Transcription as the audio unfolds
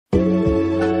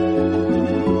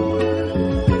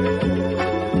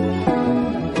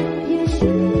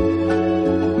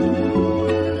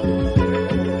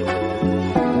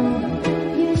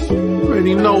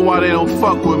why they don't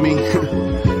fuck with me.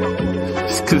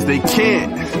 It's cause they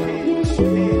can't.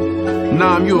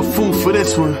 Nah, you a fool for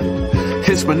this one.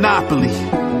 It's Monopoly.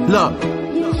 Look,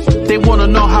 they wanna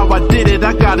know how I did it,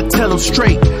 I gotta tell them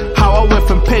straight. How I went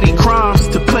from petty crimes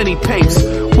to plenty papes.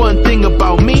 One thing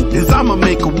about me is I'ma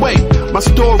make a way. My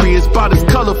story is about as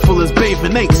colorful as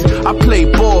bathing apes. I play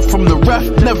ball from the ref,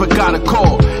 never got a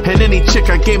call. And any chick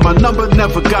I gave my number,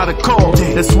 never got a call.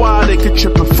 That's why they could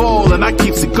trip and fall, and I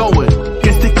keeps it going.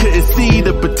 Guess they couldn't see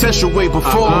the potential way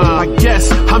before. I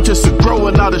guess I'm just a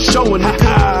growing out of showing,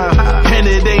 nigga. And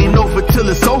it ain't over till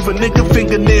it's over, nigga.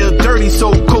 Fingernail dirty,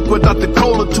 so coke without the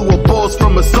cola to a balls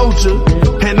from a soldier.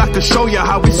 And I can show you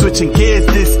how we switching gears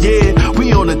this year.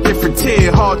 We on a different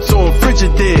tier, hearts on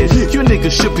fridgidare. You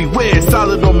niggas should be weird,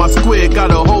 solid on my square.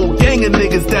 Got a whole gang of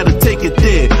niggas that'll take it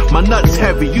there. My nuts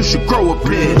heavy, you should grow a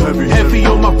pair. Heavy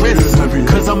on my wrist,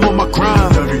 cause I'm on my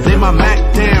grind. Lay my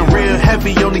Mac down real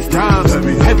heavy on these dimes.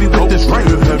 Heavy with this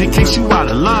right, in case you out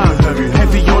of line.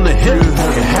 Heavy on the hip,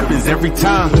 it happens every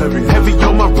time. Heavy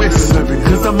on my wrist,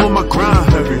 cause I'm on my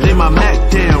grind. Lay my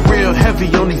Mac down real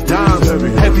heavy on these dimes.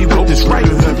 Heavy with this right,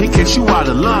 in case you out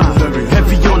of line.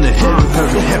 Heavy on the hip,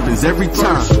 it happens every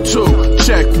time. 2,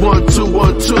 check 1, 2,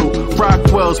 1, 2.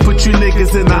 Rockwelz, put you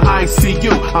niggas in the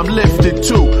ICU. I'm lifted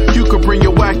too. You can bring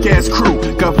your whack ass crew.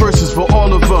 Got verses for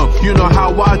all of them. You know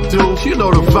how I do. You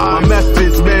know the vibe. My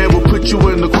methods, man, will put you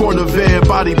in the corner van.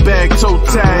 Body bag, toe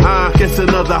tag. Guess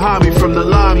another homie from the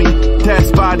limey.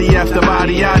 That's body after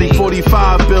body, yaddy.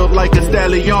 45 built like a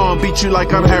stallion. Beat you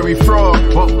like I'm Harry Frog.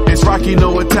 It's Rocky,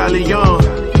 no Italian.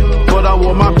 But I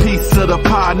want my piece of the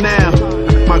pie now.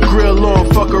 My grill on,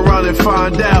 fuck around and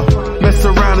find out. Mess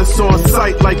around, it's on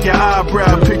sight like your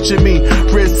eyebrow. Picture me,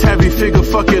 wrist heavy, figure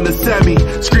fucking the semi.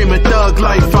 Screaming thug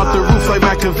life out the roof like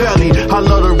Machiavelli. I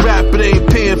love to rap, but ain't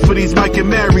paying for these Mike and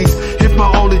Marys. If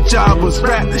my only job was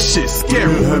rap, this shit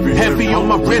scary. Heavy on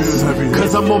my wrist,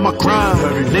 cause I'm on my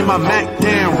grind. Lay my Mac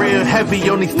down real heavy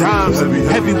on these dimes.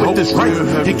 Heavy with this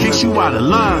right, in case you out of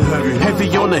line.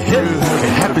 Heavy on the hip, it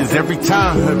happens every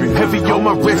time. Heavy on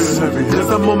my wrist, cause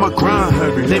I'm on my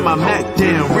grind. Lay my Mac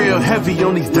down real heavy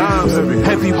on these dimes.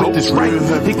 Heavy with this right,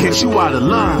 in case you out of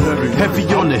line. Heavy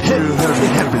on the hip, it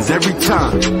happens every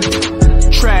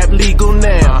time. Trap legal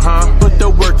now, but the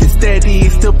work is steady.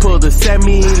 Still pull the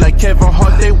semi like Kevin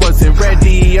Hart, they wasn't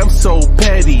ready. I'm so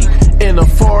petty, in a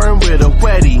foreign with a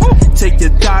wetty. Take the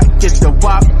dot, get the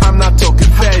wop, I'm not talking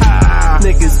fatty.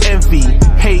 Niggas envy,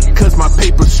 hate cause my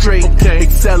paper's straight.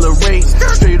 Accelerate,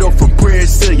 straight